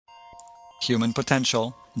Human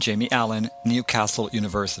Potential, Jamie Allen, Newcastle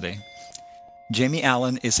University. Jamie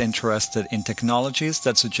Allen is interested in technologies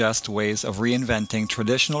that suggest ways of reinventing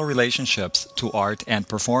traditional relationships to art and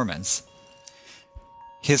performance.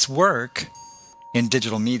 His work in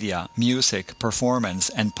digital media, music, performance,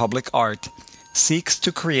 and public art seeks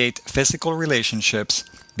to create physical relationships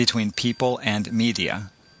between people and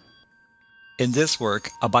media. In this work,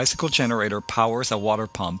 a bicycle generator powers a water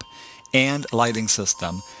pump and lighting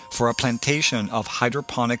system for a plantation of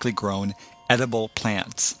hydroponically grown edible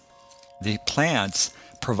plants. The plants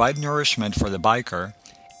provide nourishment for the biker,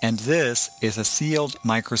 and this is a sealed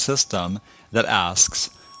microsystem that asks,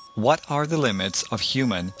 what are the limits of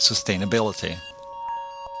human sustainability?